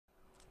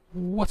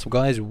What's up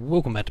guys,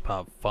 welcome back to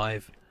part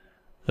 5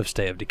 of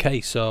State of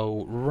Decay.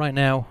 So right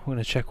now we're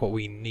going to check what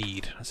we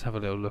need. Let's have a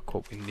little look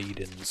what we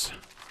need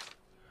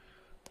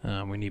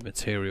we need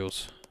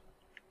materials,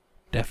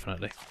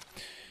 definitely.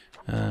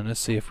 And let's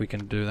see if we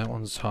can do, that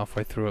one's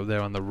halfway through up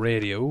there on the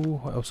radio. Ooh,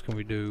 what else can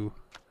we do?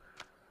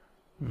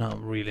 Not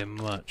really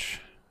much,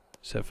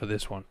 except for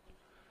this one.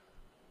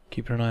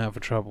 Keeping an eye out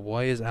for trouble.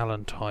 Why is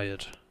Alan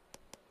tired?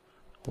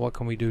 What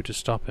can we do to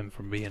stop him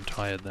from being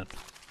tired then?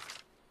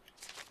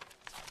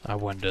 I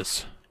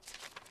wonders.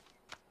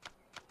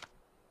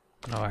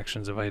 No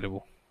actions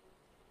available.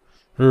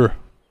 Urgh.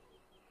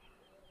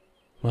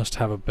 Must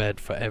have a bed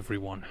for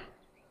everyone.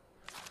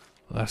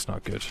 Well, that's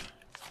not good.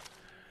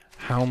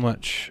 How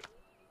much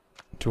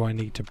do I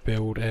need to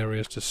build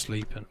areas to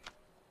sleep in?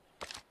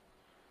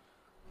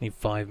 Need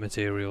 5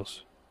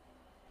 materials.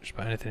 Just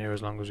about anything here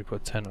as long as we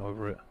put a tent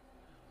over it.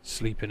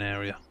 Sleeping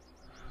area.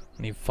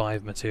 Need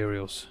 5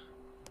 materials.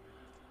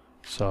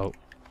 So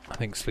I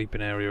think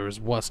sleeping area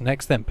is what's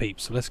next then,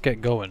 peeps. So let's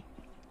get going.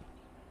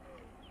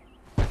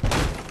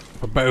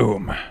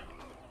 Boom.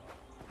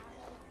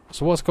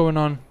 So what's going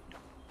on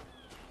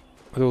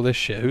with all this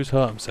shit? Who's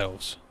hurt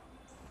themselves?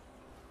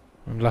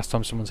 And last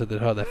time someone said they'd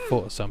hurt their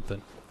foot or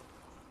something.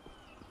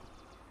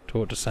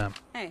 Talk to Sam.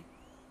 Hey.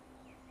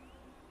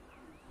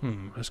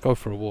 Let's go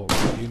for a walk.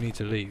 You need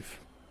to leave.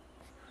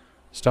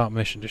 Start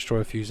mission, destroy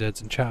a few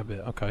Zeds and chat a bit.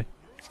 Okay.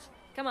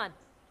 Come on.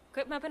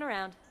 Quit mupping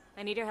around.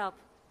 I need your help.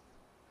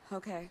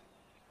 Okay.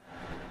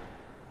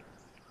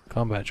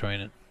 Combat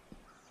training.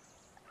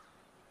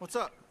 What's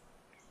up?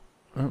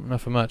 Oh,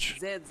 nothing much.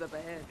 Zed's up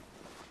ahead.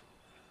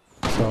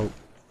 So,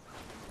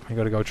 we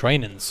gotta go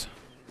trainings.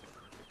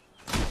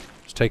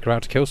 Let's take her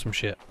out to kill some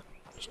shit.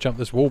 Let's jump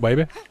this wall,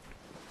 baby.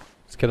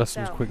 Let's kill us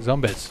some quick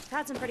zombies.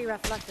 Had some pretty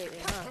rough luck lately,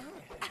 huh?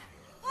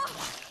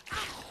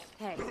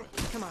 Hey,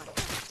 come on.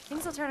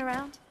 Things will turn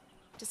around.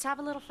 Just have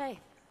a little faith.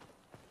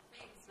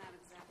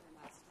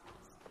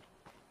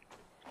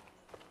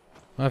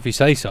 Well, if you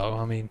say so,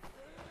 I mean,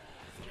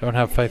 if you don't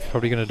have faith, you're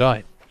probably gonna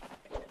die.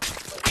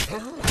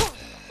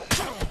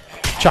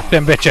 Chuck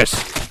them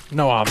bitches!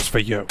 No arms for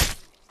you.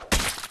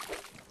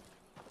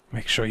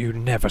 Make sure you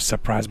never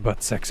surprise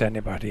butt sex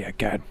anybody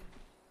again.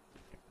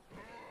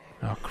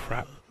 Oh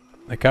crap.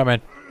 They're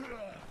coming.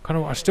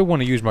 I still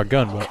want to use my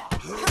gun, but I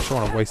don't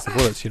want to waste the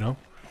bullets, you know?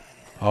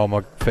 Oh,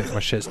 my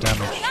shit's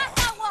damaged.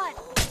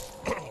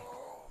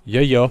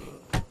 Yeah.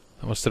 That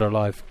one's still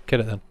alive. Kill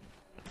it then.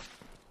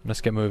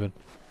 Let's get moving.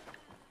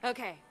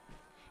 Okay.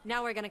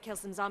 Now we're gonna kill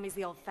some zombies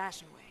the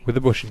old-fashioned way. With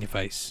a bush in your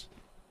face.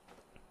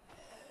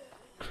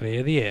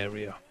 Clear the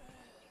area.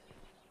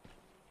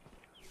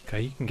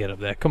 Okay, you can get up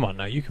there. Come on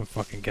now, you can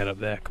fucking get up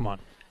there. Come on.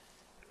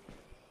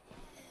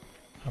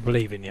 I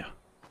believe in you.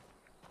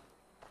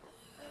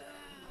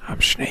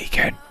 I'm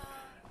sneaking.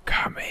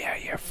 Come here,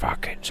 you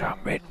fucking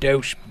zombie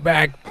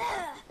douchebag.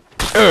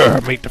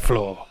 Meet the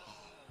floor.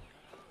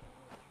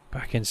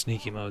 Back in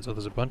sneaky mode. Oh,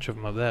 there's a bunch of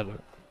them up there,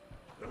 look.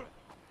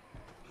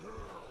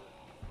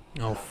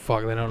 Oh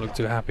fuck, they don't look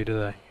too happy, do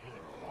they?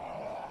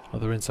 Oh,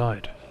 they're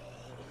inside.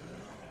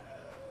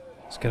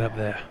 Let's get up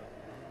there.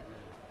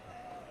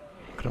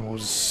 Look at them all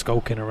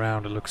skulking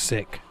around, it looks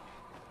sick.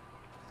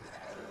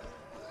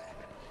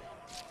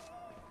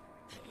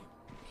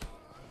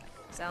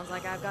 Sounds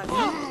like I've got...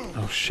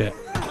 Oh shit.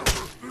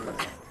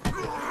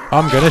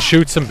 I'm gonna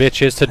shoot some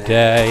bitches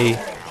today.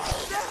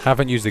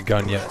 Haven't used the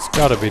gun yet, it's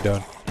gotta be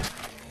done.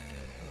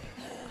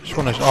 Just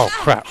wanna... oh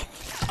crap.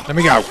 Let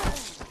me go.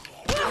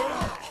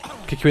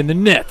 Kick you in the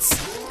nuts.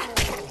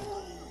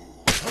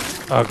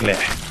 Ugly.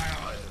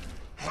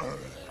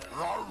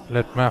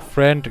 Let my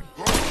friend...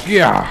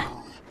 yeah.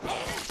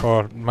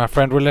 Or my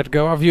friend will let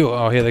go of you.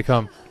 Oh, here they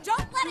come.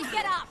 Don't let it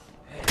get up!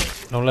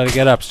 Don't let it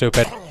get up,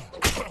 stupid.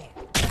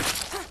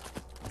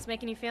 It's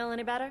making you feel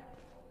any better?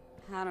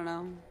 I don't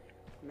know.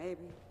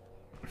 Maybe.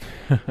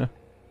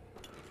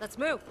 Let's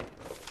move.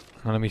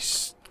 Now let me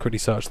quickly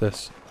search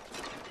this.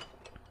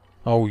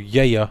 Oh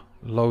yeah,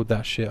 load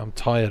that shit. I'm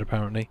tired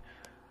apparently.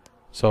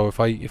 So if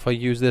I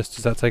use this,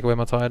 does that take away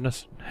my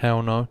tiredness?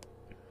 Hell no.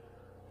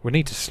 We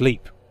need to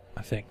sleep,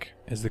 I think,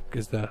 is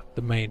the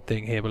main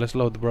thing here. But let's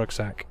load the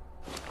rucksack.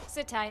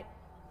 Sit tight.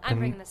 I'm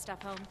bringing this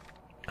stuff home.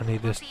 I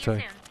need this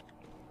too.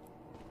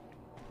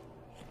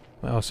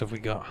 What else have we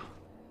got?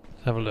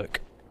 Let's have a look.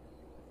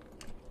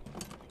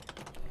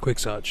 Quick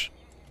search.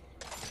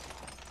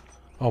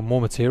 Oh,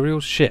 more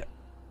materials? Shit.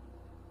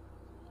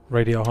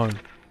 Radio home.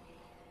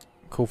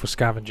 Call for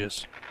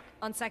scavengers.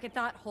 On second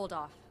thought, hold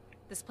off.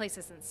 This place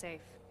isn't safe.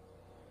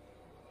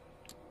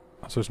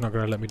 So it's not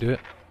going to let me do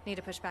it? Need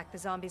to push back the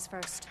zombies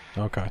first.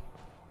 Okay.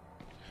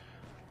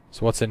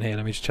 So what's in here?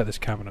 Let me just check this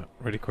cabinet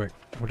really quick.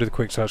 We'll do the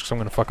quick search because I'm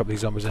going to fuck up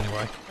these zombies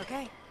anyway.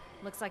 Okay.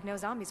 Looks like no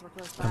zombies were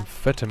close by.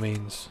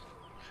 Amphetamines.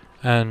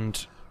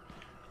 And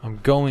I'm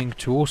going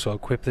to also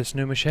equip this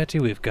new machete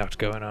we've got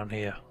going on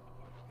here.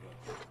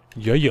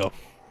 Yeah.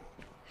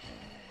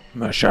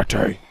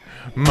 Machete.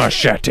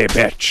 Machete,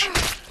 bitch.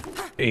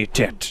 Eat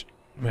it.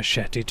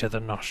 Machete to the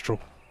nostril.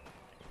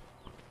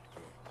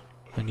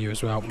 And you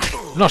as well.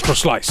 Nostril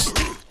slice!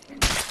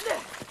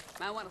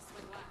 Might want to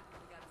swing left.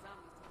 We got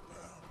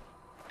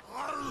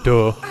zombies.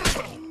 Duh.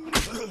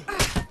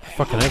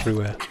 Fucking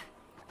everywhere.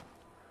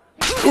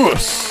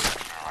 Oos!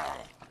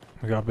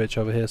 We got a bitch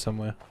over here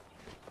somewhere.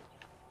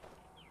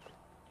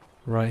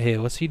 Right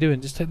here. What's he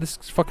doing? Just take this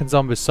fucking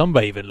zombie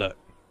sunbathing, look.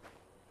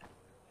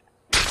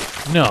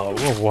 No,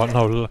 oh, what?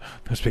 No,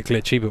 that's a bit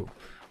glitchy, but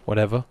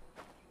whatever.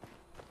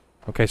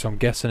 Okay, so I'm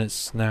guessing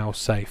it's now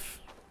safe.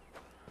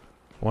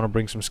 I want to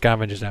bring some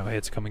scavengers out here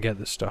to come and get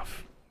this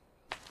stuff.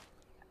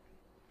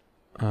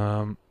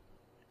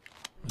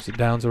 Is it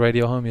down to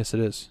radio home? Yes, it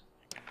is.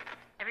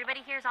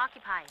 Everybody here's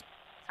occupied.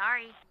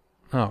 Sorry.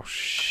 Oh,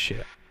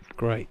 shit.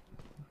 Great.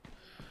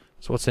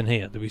 So what's in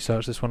here? Did we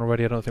search this one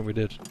already? I don't think we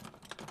did.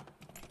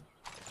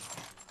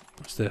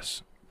 What's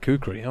this?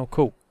 Kukri. Oh,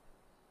 cool.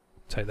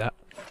 Take that.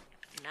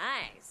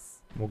 Nice.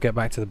 We'll get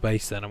back to the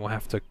base then, and we'll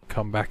have to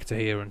come back to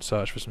here and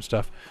search for some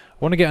stuff. I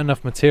want to get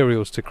enough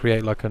materials to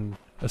create like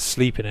a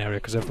sleeping area,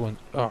 because everyone's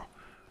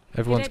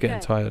getting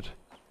good. tired.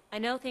 I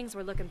know things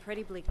were looking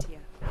pretty bleak to you,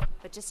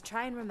 but just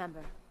try and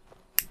remember,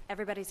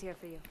 everybody's here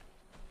for you.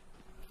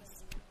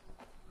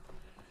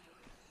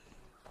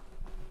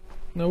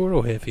 No, we're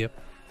all here for you.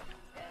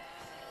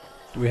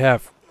 Do we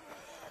have?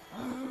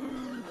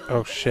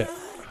 Oh shit!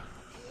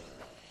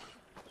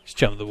 Just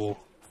jump the wall.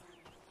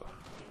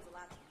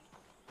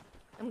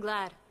 I'm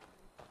glad.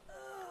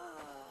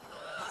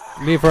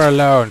 Leave her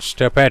alone,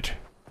 stupid.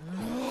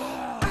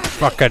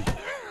 Fucking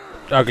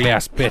ugly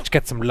ass bitch.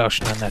 Get some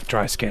lotion on that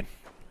dry skin.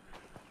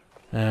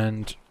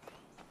 And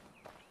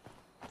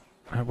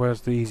where's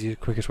the easiest,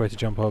 quickest way to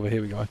jump over?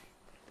 Here we go.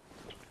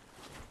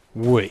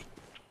 Wait.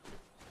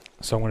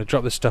 So I'm going to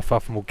drop this stuff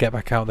off and we'll get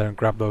back out there and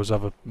grab those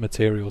other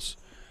materials.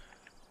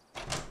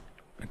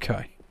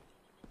 Okay.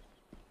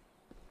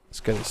 Let's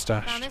get it Found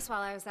stashed. this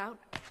while I was out.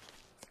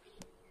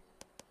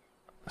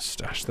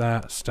 Stash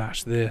that,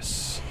 stash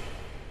this.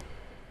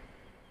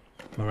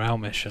 Morale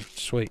mission.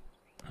 Sweet.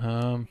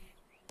 Okay,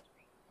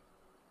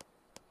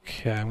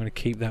 I'm going to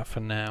keep that for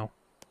now.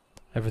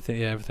 Everything,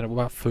 yeah, everything.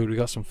 What about food? We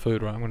got some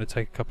food, right? I'm going to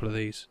take a couple of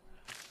these.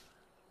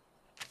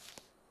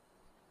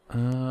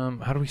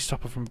 How do we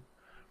stop it from...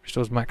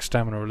 Restores max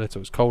stamina a little.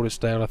 It's cold, it's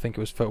stale. I think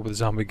it was filled with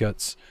zombie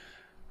guts.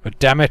 But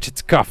damn it,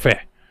 it's coffee!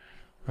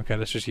 Okay,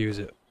 let's just use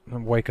it.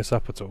 Don't wake us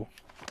up at all.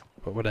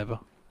 But whatever.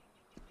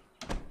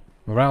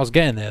 Morale's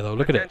getting there though,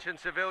 look at it. Attention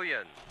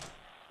civilians.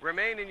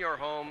 Remain in your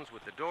homes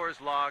with the doors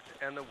locked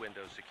and the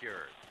windows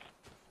secured.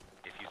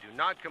 If you do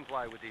not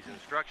comply with these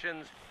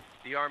instructions,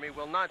 the Army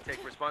will not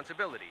take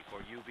responsibility for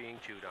you being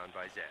chewed on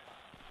by Zed.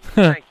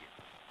 Thank you.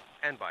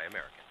 And by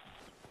American.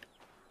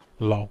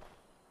 Lol.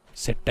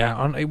 Sit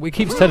down. It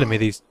keeps telling me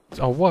these...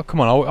 Oh, what? Come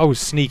on, I was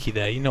sneaky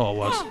there. You know I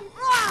was.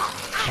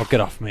 Oh,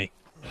 get off me.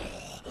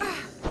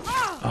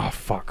 Oh,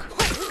 fuck.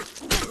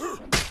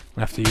 I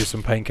have to use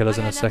some painkillers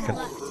in a second.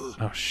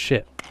 Oh,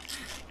 shit.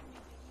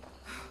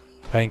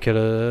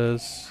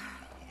 Painkillers.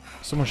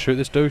 Someone shoot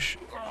this douche.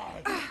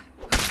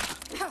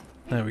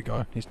 There we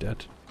go. He's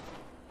dead.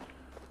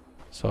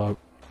 So,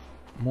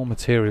 more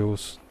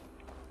materials.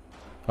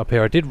 Up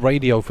here. I did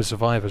radio for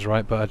survivors,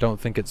 right? But I don't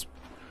think it's,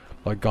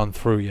 like, gone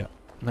through yet.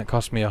 And that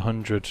cost me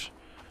 100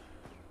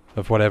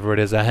 of whatever it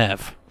is I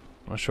have.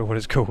 Not sure what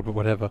it's called, but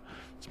whatever.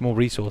 There's more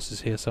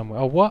resources here somewhere.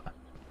 Oh, what?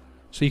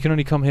 So you can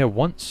only come here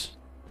once?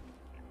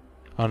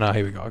 Oh no,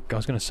 here we go. I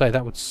was going to say,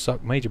 that would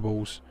suck major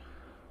balls.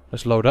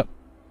 Let's load up.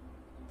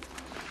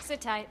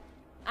 Sit tight.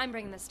 I'm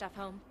bringing this stuff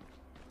home.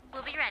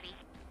 We'll be ready.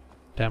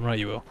 Damn right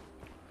you will.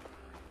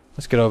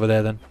 Let's get over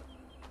there then.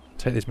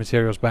 Take these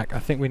materials back. I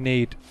think we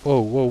need...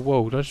 Whoa, whoa,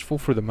 whoa. Did I just fall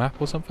through the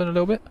map or something a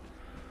little bit?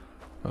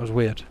 That was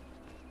weird.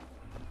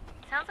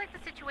 Sounds like the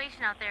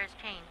situation out there has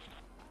changed.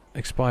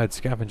 Expired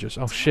scavengers.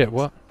 Oh shit,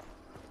 what?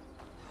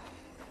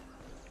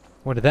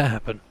 Where did that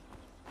happen?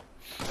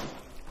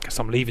 Guess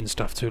I'm leaving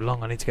stuff too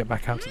long. I need to get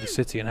back out to the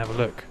city and have a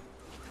look.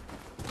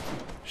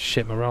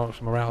 Shit,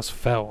 morale's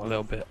fell a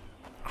little bit.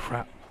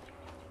 Crap.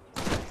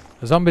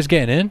 The zombies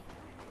getting in?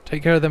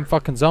 Take care of them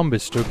fucking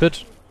zombies, stupid.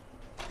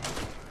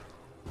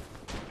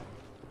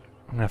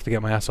 I'm gonna have to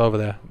get my ass over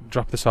there.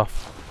 Drop this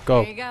off.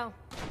 Go. Here you go.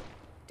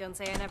 Don't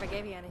say I never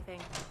gave you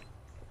anything.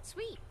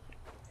 Sweet.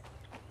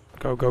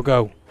 Go, go,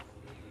 go.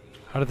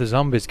 How did the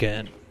zombies get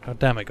in? God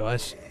damn it,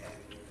 guys.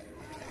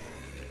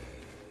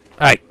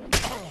 Hey!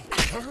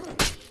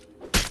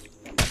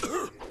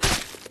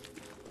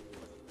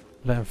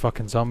 Letting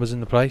fucking zombies in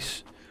the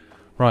place.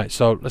 Right,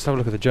 so let's have a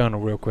look at the journal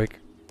real quick.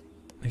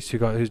 These two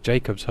guys, who's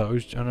Jacob's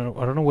host? I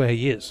don't know where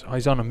he is. Oh,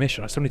 he's on a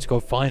mission. I still need to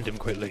go find him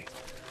quickly.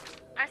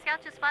 Our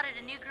scouts just spotted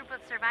a new group of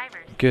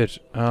survivors. Good.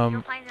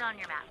 You'll find it on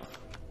your map.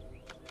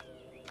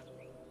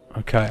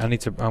 Okay,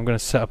 I'm gonna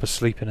set up a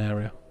sleeping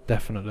area.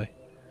 Definitely.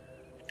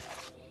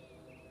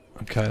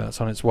 Okay,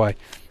 that's on its way.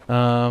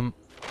 I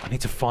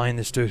need to find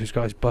this dude who's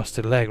got his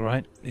busted leg,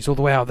 right? He's all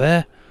the way out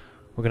there?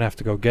 We're gonna have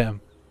to go get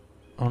him.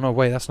 Oh no,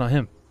 wait, that's not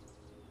him.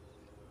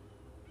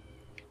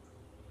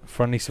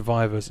 Friendly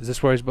survivors. Is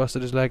this where he's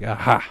busted his leg?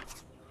 Aha!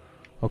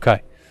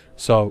 Okay,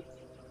 so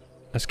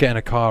let's get in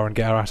a car and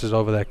get our asses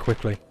over there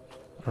quickly.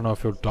 I don't know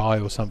if he'll die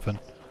or something.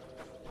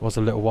 It was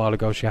a little while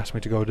ago she asked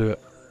me to go do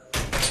it.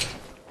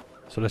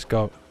 So let's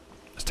go.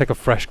 Let's take a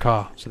fresh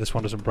car so this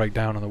one doesn't break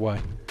down on the way.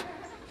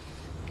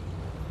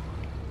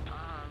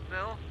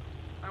 Bill,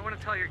 I want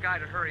to tell your guy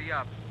to hurry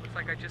up. Looks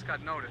like I just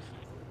got noticed.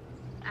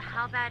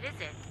 How bad is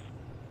it?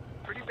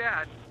 Pretty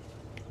bad.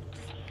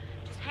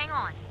 Just hang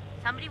on.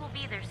 Somebody will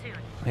be there soon.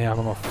 Yeah, I'm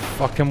on my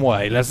fucking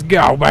way. Let's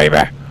go,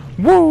 baby!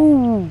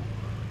 Woo!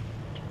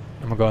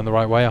 Am I going the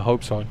right way? I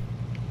hope so.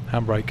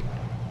 Handbrake.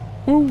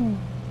 Woo!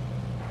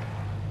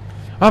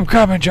 I'm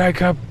coming,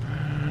 Jacob!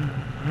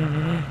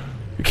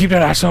 You keep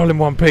that asshole in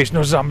one piece.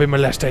 No zombie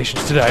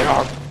molestations today.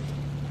 Oh.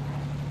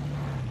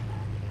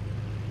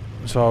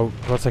 So,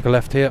 do I take a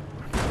left here?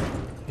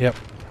 Yep.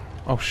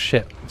 Oh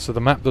shit. So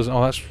the map doesn't...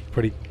 Oh, that's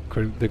pretty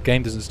cool. The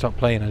game doesn't stop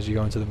playing as you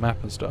go into the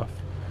map and stuff.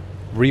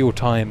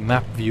 Real-time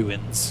map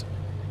viewings.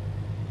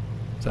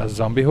 Is that a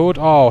zombie horde?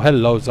 Oh,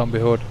 hello, zombie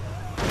horde.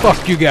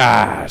 Fuck you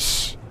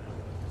guys!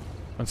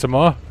 Want some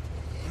more?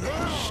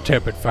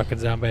 Stupid fucking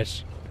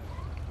zombies.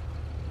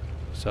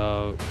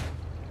 So...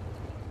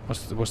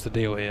 What's the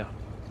deal here?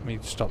 Let me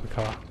stop the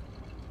car.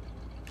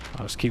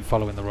 I'll just keep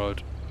following the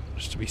road.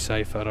 Just to be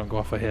safe, I don't go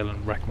off a hill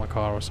and wreck my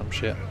car or some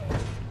shit.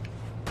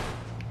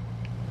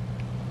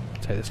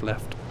 Take this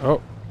left.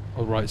 Oh!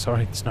 Oh right,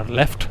 sorry, it's not a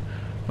left.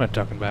 What am I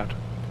talking about?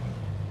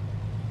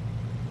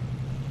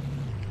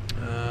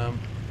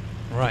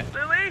 Right.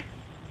 Lily?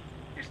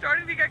 You're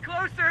starting to get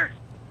closer.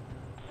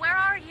 Where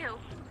are you?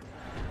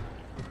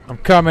 I'm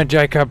coming,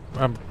 Jacob.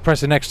 I'm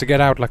pressing X to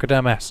get out like a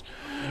dumbass.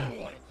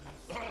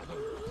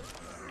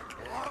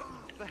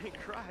 Thank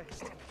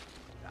Christ.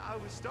 I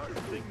was starting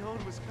to think no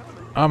one was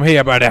coming. I'm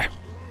here, buddy.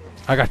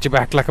 I got your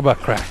back like a butt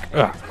crack.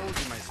 Ugh.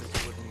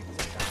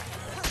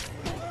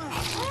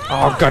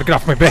 Oh god, get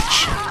off me,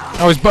 bitch!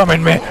 Oh, he's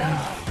bumming me!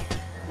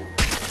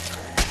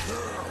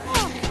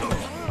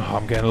 Oh,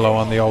 I'm getting low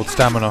on the old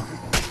stamina.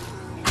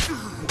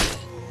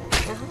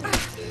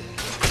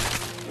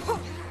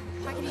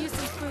 I could use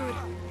some food.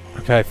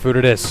 Okay, food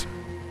it is.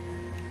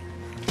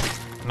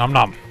 Nom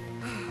nom.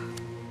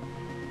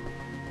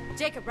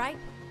 Jacob, right?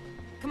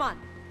 Come on.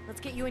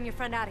 Let's get you and your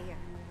friend out of here.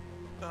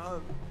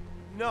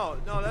 No,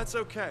 that's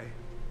okay.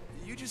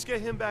 You just get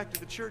him back to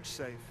the church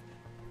safe.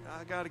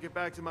 I gotta get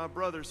back to my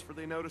brothers for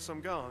they notice I'm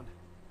gone.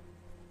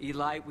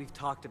 Eli, we've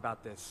talked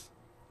about this.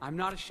 I'm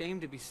not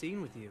ashamed to be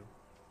seen with you.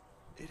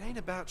 It ain't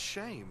about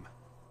shame.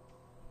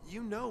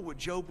 You know what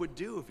Job would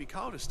do if he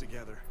caught us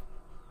together.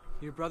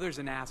 Your brother's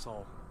an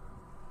asshole.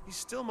 He's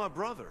still my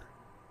brother.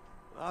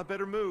 I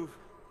better move.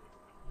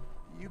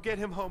 You get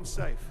him home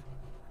safe.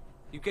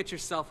 You get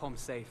yourself home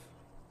safe.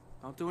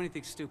 Don't do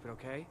anything stupid,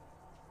 okay?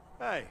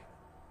 Hey,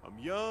 I'm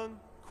young,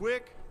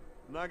 quick,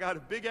 and I got a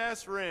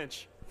big-ass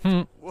wrench.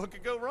 What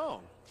could go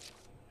wrong?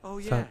 Oh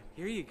yeah,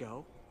 here you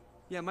go.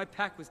 Yeah, my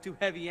pack was too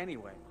heavy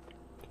anyway.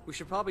 We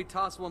should probably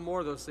toss one more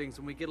of those things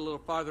when we get a little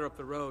farther up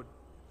the road.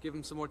 Give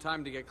him some more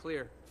time to get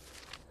clear.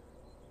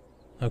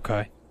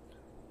 Okay.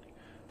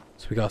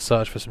 So we gotta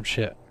search for some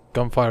shit.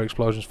 Gunfire,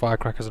 explosions,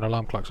 firecrackers, and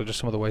alarm clocks are just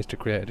some of the ways to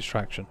create a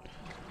distraction.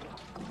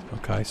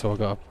 Okay, so I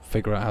gotta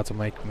figure out how to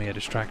make me a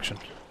distraction.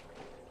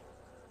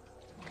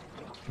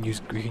 We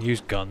can use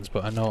guns,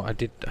 but I know I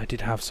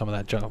did have some of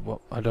that junk, but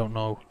I don't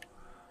know.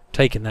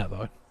 Taking that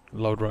though.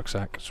 Load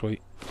rucksack,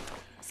 sweet.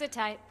 Sit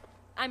tight.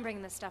 I'm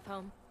bringing this stuff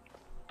home.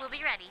 We'll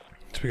be ready.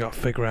 So we gotta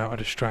figure out a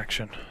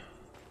distraction.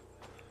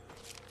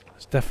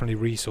 There's definitely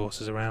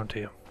resources around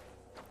here.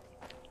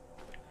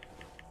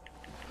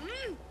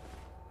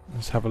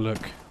 Let's have a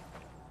look.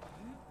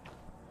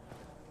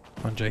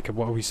 Come on, Jacob,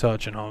 what are we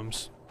searching,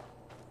 Holmes?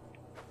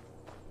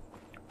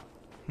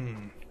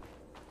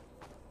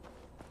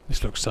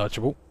 This looks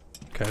searchable.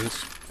 Okay, this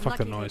fucking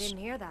Lucky they noise. didn't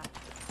hear that.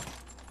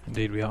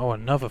 Indeed we are. Oh,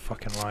 another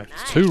fucking rifle.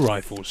 Nice. 2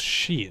 rifles.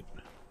 Shit.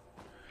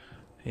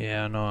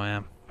 Yeah, I know I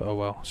am. But oh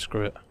well,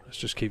 screw it. Let's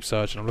just keep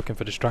searching. I'm looking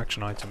for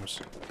distraction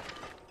items.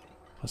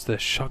 What's this?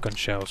 Shotgun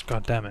shells.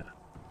 God damn it.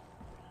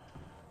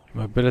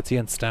 Mobility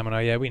and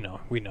stamina. Yeah, we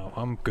know. We know.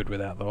 I'm good with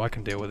that though. I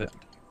can deal with it.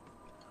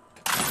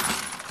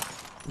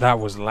 That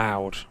was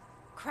loud.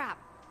 Crap.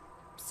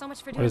 So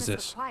much for What doing is this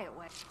this? the quiet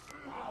way.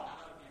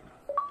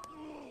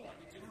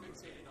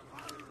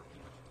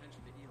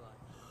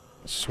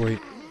 Sweet.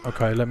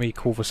 Okay, let me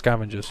call for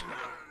scavengers.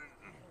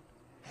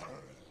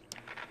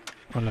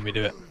 Well, let me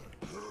do it.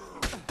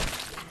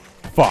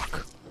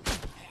 Fuck.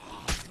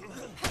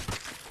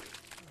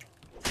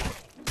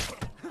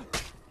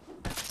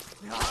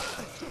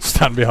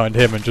 Stand behind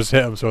him and just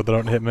hit him so they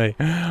don't hit me.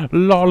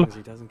 LOL. Because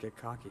he doesn't get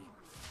cocky.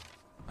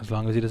 As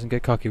long as he doesn't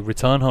get cocky.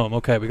 Return home.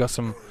 Okay, we got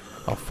some...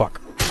 Oh,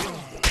 fuck.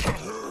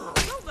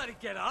 Don't let it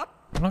get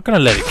up! I'm not gonna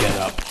let it get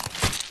up.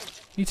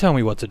 You tell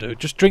me what to do.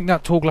 Just drink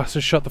that tall glass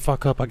of shut the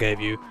fuck up I gave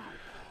you.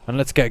 And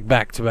let's get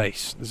back to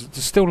base. There's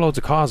still loads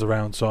of cars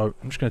around, so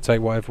I'm just gonna take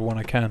whatever one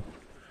I can.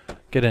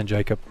 Get in,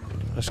 Jacob.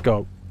 Let's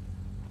go.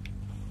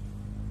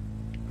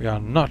 We are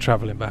not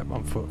travelling back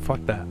on foot.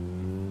 Fuck that.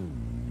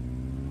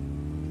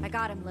 I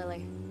got him,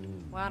 Lily.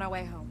 We're on our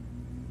way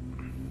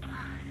home.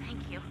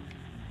 Thank you.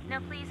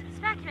 Now please,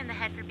 smack him in the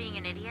head for being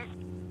an idiot.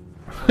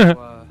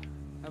 So,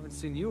 haven't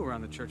seen you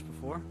around the church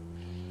before.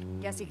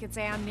 Guess you could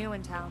say I'm new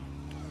in town.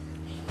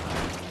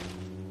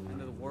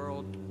 End of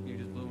world. You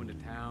just blew into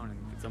town,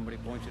 and could somebody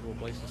point you to a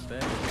place to stay?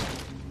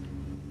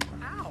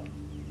 Ow!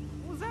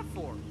 What was that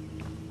for?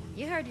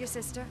 You heard your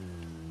sister.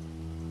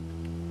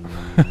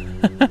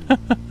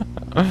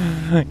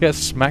 Get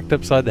smacked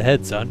upside the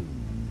head, son.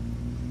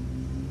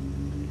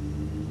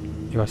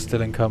 You are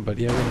still encumbered.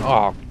 Yeah.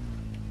 Oh,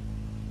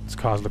 this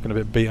car's looking a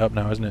bit beat up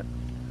now, isn't it?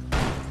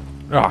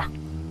 Ah.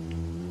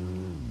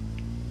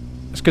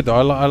 It's good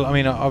though. I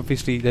mean,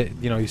 obviously,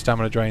 you know, your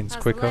stamina drains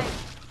How's the quicker. leg?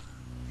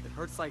 It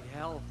hurts like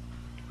hell.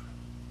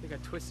 I think I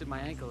twisted my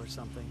ankle or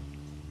something.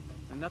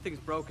 And nothing's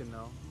broken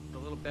though. With a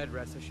little bed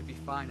rest, I should be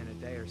fine in a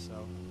day or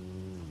so.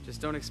 Just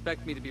don't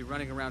expect me to be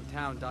running around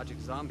town dodging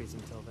zombies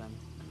until then.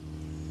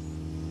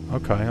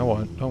 Okay, I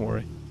won't. Don't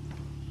worry.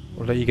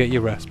 We'll let you get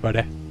your rest,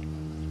 buddy.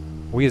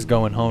 We is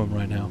going home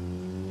right now.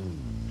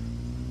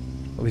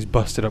 All these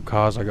busted up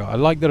cars I got. I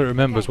like that it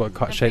remembers Okay,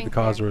 what I'm shape the being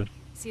cars fair. are in.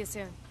 See you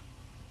soon.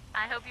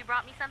 I hope you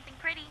brought me something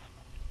pretty.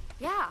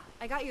 Yeah,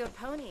 I got you a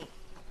pony.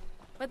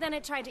 But then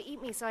it tried to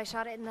eat me, so I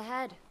shot it in the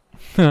head.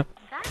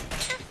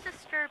 That's just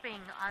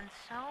disturbing on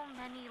so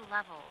many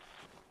levels.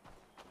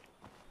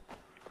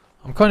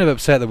 I'm kind of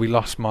upset that we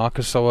lost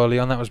Marcus so early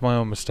on. That was my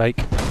own mistake.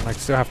 I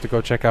still have to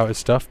go check out his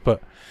stuff,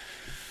 but...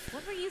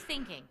 What were you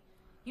thinking?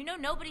 You know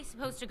nobody's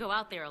supposed to go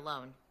out there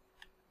alone.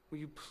 Will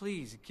you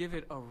please give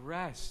it a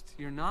rest?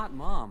 You're not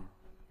Mom.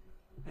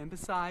 And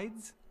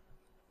besides,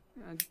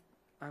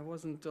 I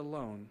wasn't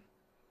alone.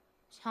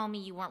 Tell me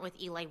you weren't with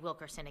Eli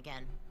Wilkerson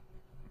again.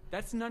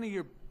 That's none of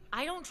your...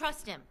 I don't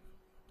trust him.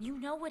 You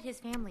know what his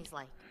family's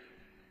like.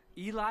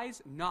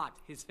 Eli's not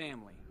his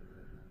family.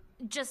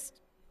 Just...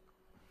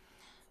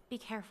 be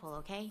careful,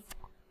 okay?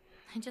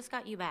 I just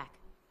got you back.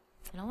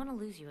 I don't want to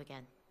lose you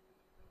again.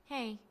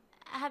 Hey,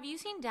 have you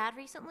seen Dad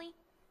recently?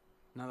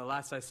 Now, the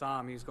last I saw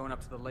him, he was going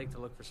up to the lake to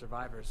look for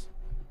survivors.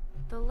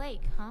 The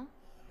lake, huh?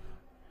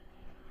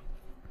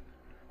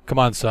 Come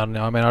on, son.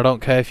 I mean, I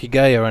don't care if you're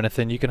gay or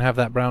anything. You can have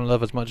that brown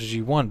love as much as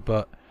you want,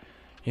 but...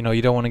 You know,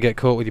 you don't want to get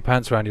caught with your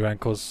pants around your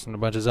ankles and a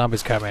bunch of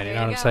zombies come in, you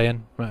know what I'm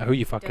saying? Right, who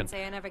you fucking? Don't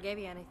say I never gave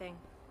you anything.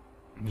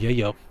 Yeah,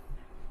 yo.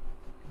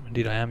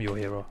 Indeed, I am your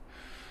hero.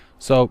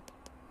 So,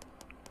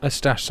 let's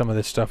stash some of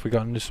this stuff. We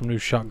got some new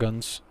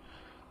shotguns.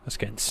 Let's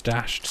get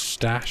stashed.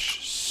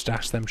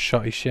 Stash them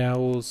shotty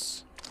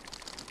shells.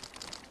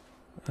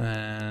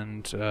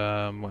 And,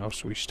 what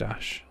else do we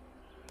stash?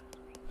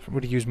 Haven't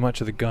really used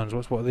much of the guns.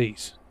 What are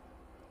these?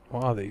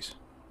 What are these?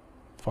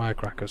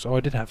 Firecrackers. Oh,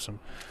 I did have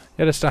some.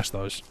 Yeah, let's stash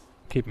those.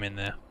 Keep them in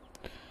there.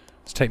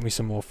 Let's take me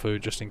some more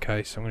food just in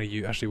case. I'm going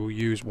to actually we'll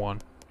use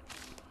one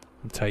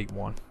and take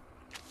one.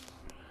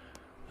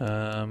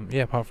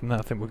 Yeah, apart from that,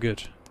 I think we're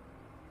good.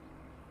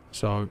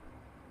 So,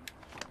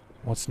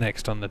 what's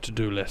next on the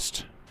to-do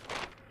list?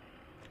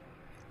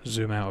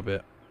 Zoom out a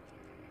bit.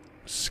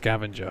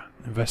 Scavenger.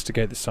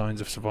 Investigate the signs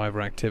of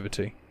survivor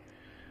activity.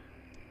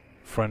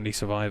 Friendly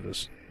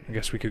survivors. I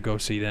guess we could go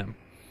see them.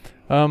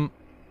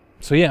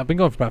 So yeah, I've been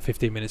going for about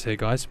 15 minutes here,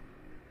 guys.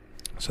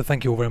 So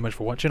thank you all very much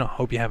for watching. I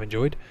hope you have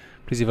enjoyed.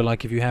 Please leave a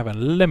like if you have,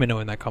 and let me know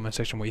in that comment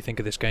section what you think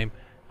of this game.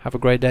 Have a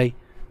great day,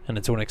 and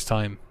until next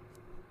time,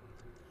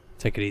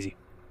 take it easy.